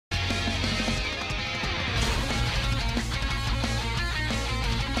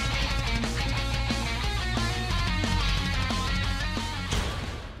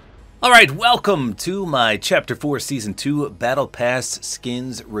Alright, welcome to my Chapter 4 Season 2 Battle Pass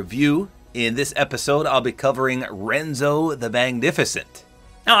Skins review. In this episode, I'll be covering Renzo the Magnificent.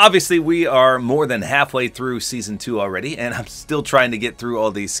 Now, obviously, we are more than halfway through Season 2 already, and I'm still trying to get through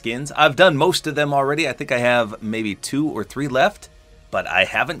all these skins. I've done most of them already. I think I have maybe 2 or 3 left, but I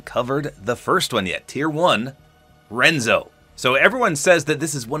haven't covered the first one yet. Tier 1, Renzo. So everyone says that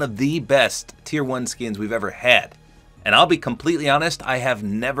this is one of the best Tier 1 skins we've ever had. And I'll be completely honest, I have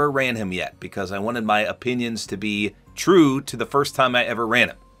never ran him yet because I wanted my opinions to be true to the first time I ever ran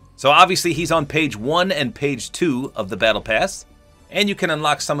him. So obviously he's on page 1 and page 2 of the Battle Pass, and you can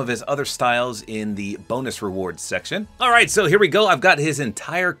unlock some of his other styles in the bonus rewards section. Alright, so here we go. I've got his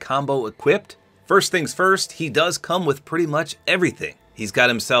entire combo equipped. First things first, he does come with pretty much everything. He's got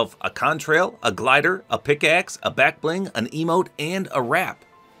himself a contrail, a glider, a pickaxe, a back bling, an emote, and a wrap.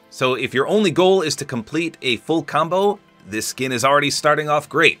 So if your only goal is to complete a full combo, this skin is already starting off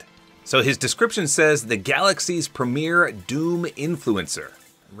great. So his description says, the galaxy's premier Doom influencer,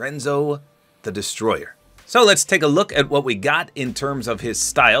 Renzo the Destroyer. So let's take a look at what we got in terms of his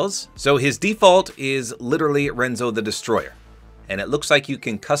styles. So his default is literally Renzo the Destroyer. And it looks like you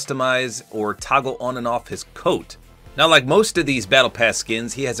can customize or toggle on and off his coat. Now, like most of these Battle Pass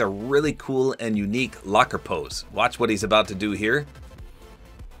skins, he has a really cool and unique locker pose. Watch what he's about to do here.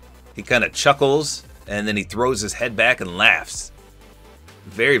 He kind of chuckles, and then he throws his head back and laughs.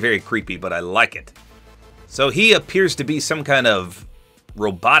 Very, very creepy, but I like it. So he appears to be some kind of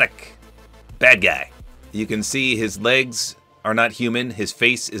robotic bad guy. You can see his legs are not human. His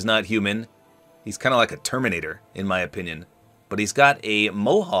face is not human. He's kind of like a Terminator, in my opinion. But he's got a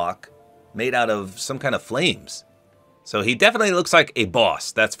mohawk made out of some kind of flames. So he definitely looks like a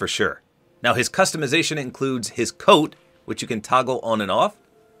boss, that's for sure. Now, his customization includes his coat, which you can toggle on and off.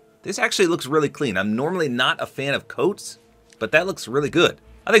 This actually looks really clean. I'm normally not a fan of coats, but that looks really good.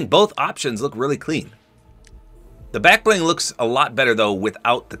 I think both options look really clean. The back bling looks a lot better though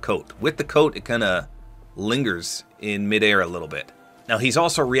without the coat. With the coat, it kind of lingers in midair a little bit. Now he's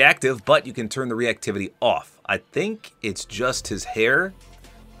also reactive, but you can turn the reactivity off. I think it's just his hair,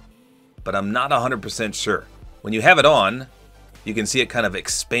 but I'm not 100% sure. When you have it on, you can see it kind of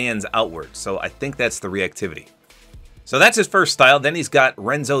expands outward. So I think that's the reactivity. So that's his first style. Then he's got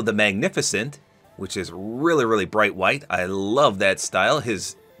Renzo the Magnificent, which is really, really bright white. I love that style.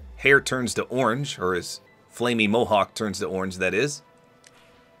 His hair turns to orange, or his flamey mohawk turns to orange, that is.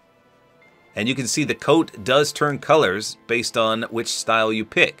 And you can see the coat does turn colors based on which style you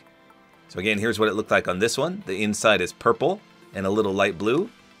pick. So again, here's what it looked like on this one. The inside is purple and a little light blue.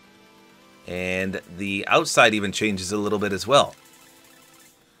 And the outside even changes a little bit as well.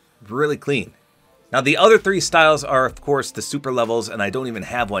 Really clean. Now, the other 3 styles are, of course, the super levels, and I don't even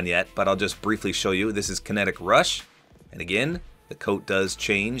have one yet, but I'll just briefly show you. This is Kinetic Rush, and again, the coat does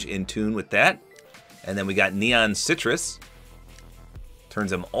change in tune with that. And then we got Neon Citrus,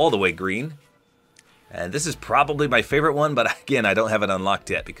 turns him all the way green. And this is probably my favorite one, but again, I don't have it unlocked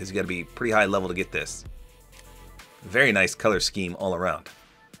yet because you got to be pretty high level to get this. Very nice color scheme all around.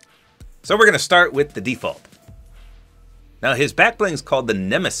 So we're going to start with the default. Now, his back bling is called the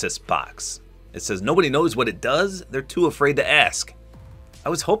Nemesis Box. It says nobody knows what it does, they're too afraid to ask. I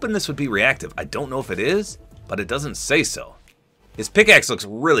was hoping this would be reactive. I don't know if it is, but it doesn't say so. His pickaxe looks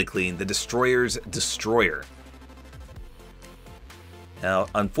really clean, the Destroyer's Destroyer. Now,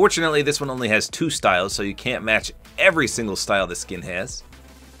 unfortunately, this one only has 2 styles, so you can't match every single style the skin has.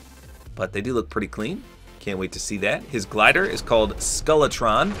 But they do look pretty clean. Can't wait to see that. His glider is called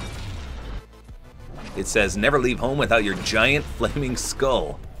Skullatron. It says never leave home without your giant flaming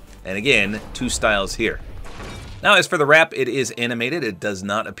skull. And again, 2 styles here. Now, as for the wrap, it is animated. It does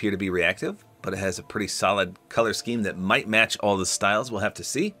not appear to be reactive, but it has a pretty solid color scheme that might match all the styles. We'll have to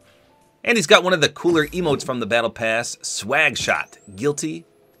see. And he's got one of the cooler emotes from the Battle Pass, Swag Shot, Guilty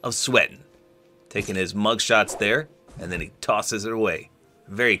of Sweatin'. Taking his mug shots there, and then he tosses it away.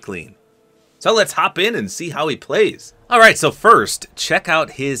 Very clean. So let's hop in and see how he plays. All right, so first, check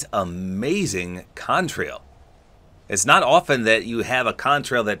out his amazing contrail. It's not often that you have a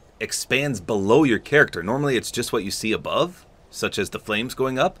contrail that expands below your character. Normally it's just what you see above, such as the flames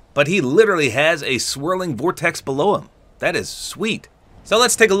going up. But he literally has a swirling vortex below him. That is sweet. So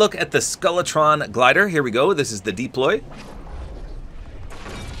let's take a look at the Skullatron glider. Here we go. This is the deploy.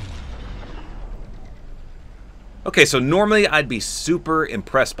 Okay, so normally I'd be super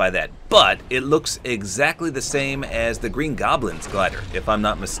impressed by that, but it looks exactly the same as the Green Goblin's glider, if I'm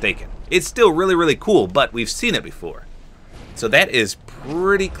not mistaken. It's still really, really cool, but we've seen it before. So that is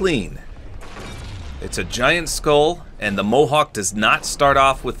pretty clean. It's a giant skull, and the mohawk does not start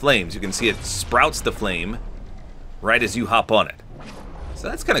off with flames. You can see it sprouts the flame right as you hop on it. So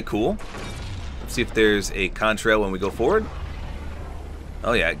that's kind of cool. Let's see if there's a contrail when we go forward.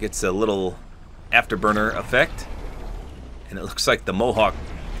 Oh yeah, it gets a little afterburner effect. And it looks like the mohawk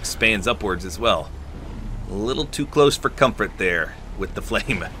expands upwards as well. A little too close for comfort there with the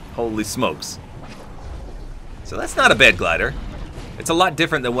flame. Holy smokes. So that's not a bad glider. It's a lot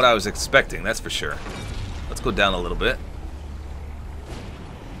different than what I was expecting, that's for sure. Let's go down a little bit.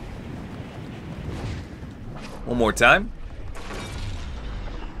 One more time.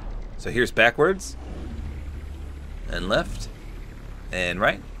 So here's backwards. And left. And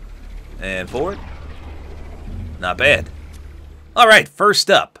right. And forward. Not bad. Alright, first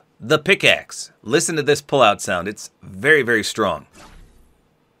up, the pickaxe. Listen to this pull-out sound. It's very, very strong.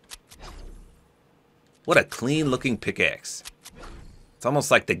 What a clean-looking pickaxe. It's almost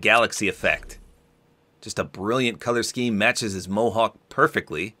like the galaxy effect. Just a brilliant color scheme, matches his mohawk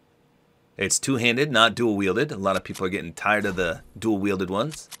perfectly. It's two-handed, not dual-wielded. A lot of people are getting tired of the dual-wielded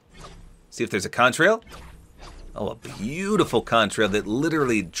ones. See if there's a contrail. Oh, a beautiful contrail that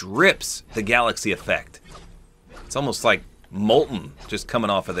literally drips the galaxy effect. It's almost like molten just coming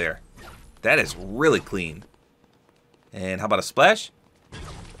off of there. That is really clean. And how about a splash?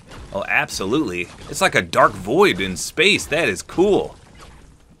 Oh, absolutely. It's like a dark void in space. That is cool.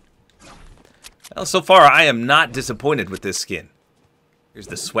 Well, so far I am not disappointed with this skin. Here's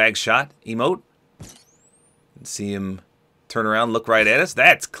the swag shot emote. See him turn around, look right at us.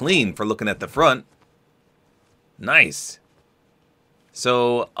 That's clean for looking at the front. Nice.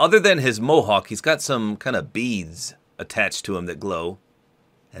 So, other than his mohawk, he's got some kind of beads attached to him that glow.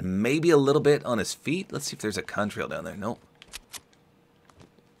 And maybe a little bit on his feet. Let's see if there's a contrail down there. Nope.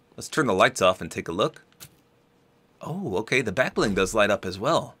 Let's turn the lights off and take a look. Oh, okay. The back bling does light up as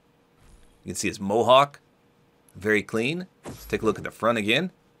well. You can see his mohawk. Very clean. Let's take a look at the front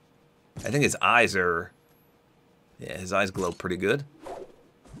again. I think his eyes are... Yeah, his eyes glow pretty good.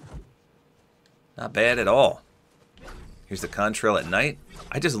 Not bad at all. Here's the contrail at night.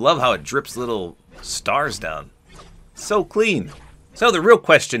 I just love how it drips little stars down. So clean. So the real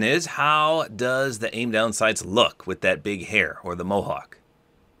question is, how does the aim down sights look with that big hair or the mohawk?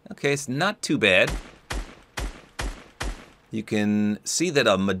 Okay, it's not too bad. You can see that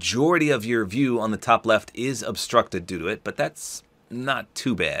a majority of your view on the top left is obstructed due to it, but that's not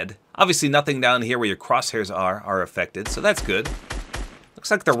too bad. Obviously nothing down here where your crosshairs are affected, so that's good.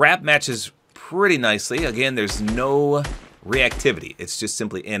 Looks like the wrap matches pretty nicely. Again, there's no reactivity. It's just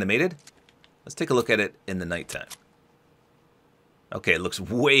simply animated. Let's take a look at it in the nighttime. Okay, it looks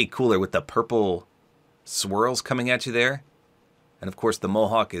way cooler with the purple swirls coming at you there. And of course the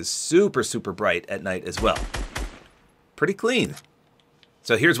mohawk is super, super bright at night as well. Pretty clean.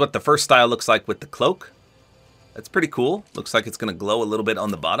 So here's what the first style looks like with the cloak. That's pretty cool. Looks like it's going to glow a little bit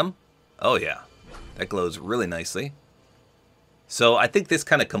on the bottom. Oh yeah, that glows really nicely. So I think this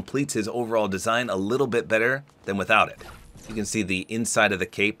kind of completes his overall design a little bit better than without it. You can see the inside of the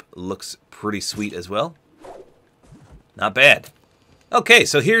cape looks pretty sweet as well. Not bad. Okay,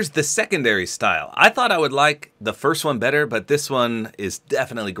 so here's the secondary style. I thought I would like the first one better, but this one is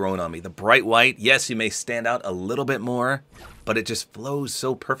definitely growing on me. The bright white, yes, you may stand out a little bit more, but it just flows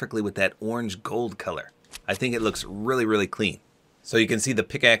so perfectly with that orange gold color. I think it looks really, really clean. So you can see the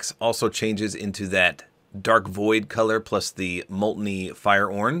pickaxe also changes into that dark void color plus the molten-y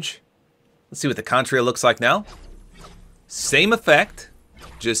fire orange. Let's see what the contrail looks like now. Same effect,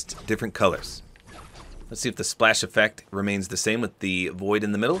 just different colors. Let's see if the splash effect remains the same with the void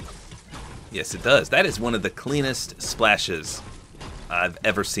in the middle. Yes, it does. That is one of the cleanest splashes I've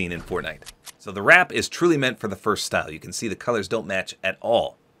ever seen in Fortnite. So the wrap is truly meant for the first style. You can see the colors don't match at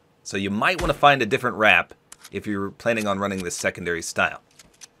all. So you might want to find a different wrap if you're planning on running this secondary style.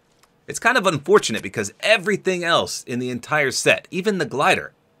 It's kind of unfortunate because everything else in the entire set, even the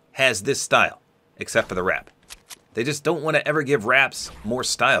glider, has this style, except for the wrap. They just don't want to ever give wraps more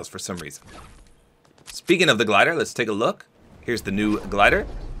styles for some reason. Speaking of the glider, let's take a look. Here's the new glider.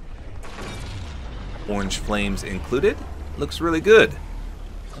 Orange flames included. Looks really good.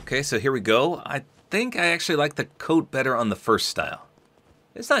 Okay, so here we go. I think I actually like the coat better on the first style.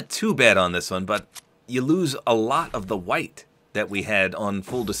 It's not too bad on this one, but you lose a lot of the white that we had on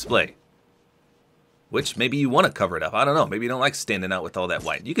full display. Which maybe you want to cover it up. I don't know. Maybe you don't like standing out with all that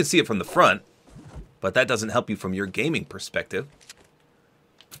white. You can see it from the front, but that doesn't help you from your gaming perspective.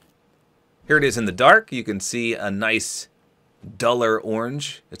 Here it is in the dark. You can see a nice duller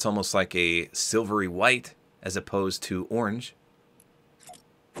orange. It's almost like a silvery white as opposed to orange.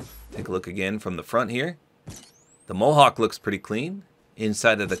 Take a look again from the front here. The mohawk looks pretty clean.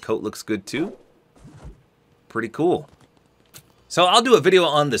 Inside of the coat looks good too. Pretty cool. So I'll do a video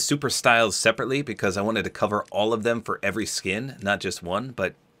on the super styles separately because I wanted to cover all of them for every skin, not just one,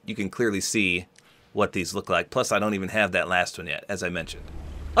 but you can clearly see what these look like. Plus, I don't even have that last one yet, as I mentioned.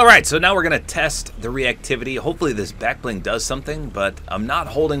 All right, so now we're gonna test the reactivity. Hopefully this back bling does something, but I'm not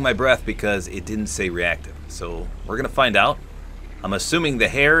holding my breath because it didn't say reactive. So we're gonna find out. I'm assuming the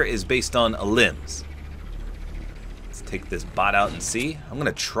hair is based on limbs. Let's take this bot out and see. I'm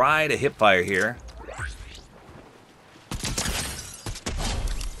gonna try to hip fire here.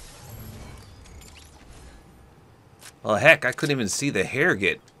 Well, heck, I couldn't even see the hair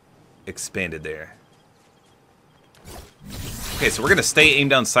get expanded there. Okay, so we're gonna stay aim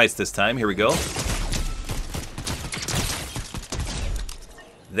down sights this time. Here we go.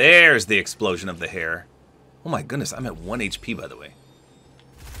 There's the explosion of the hair. Oh my goodness, I'm at 1 HP, by the way.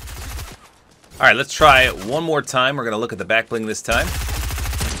 All right, let's try it one more time. We're gonna look at the back bling this time.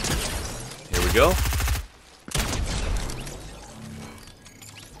 Here we go.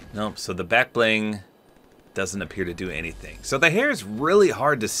 Nope, so the back bling doesn't appear to do anything. So the hair is really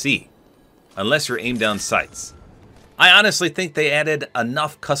hard to see unless you're aim down sights. I honestly think they added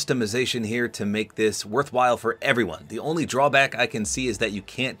enough customization here to make this worthwhile for everyone. The only drawback I can see is that you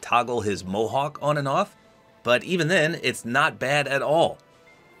can't toggle his mohawk on and off, but even then, it's not bad at all.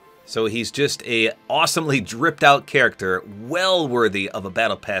 So he's just a awesomely dripped out character, well worthy of a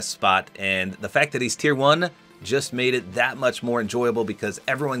Battle Pass spot, and the fact that he's tier 1 just made it that much more enjoyable because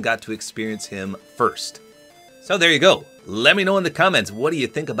everyone got to experience him first. So there you go. Let me know in the comments, what do you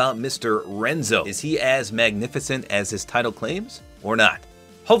think about Mr. Renzo? Is he as magnificent as his title claims or not?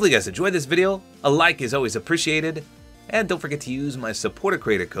 Hopefully you guys enjoyed this video. A like is always appreciated. And don't forget to use my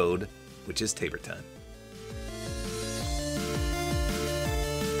Support-A-Creator Code, which is Tabor time.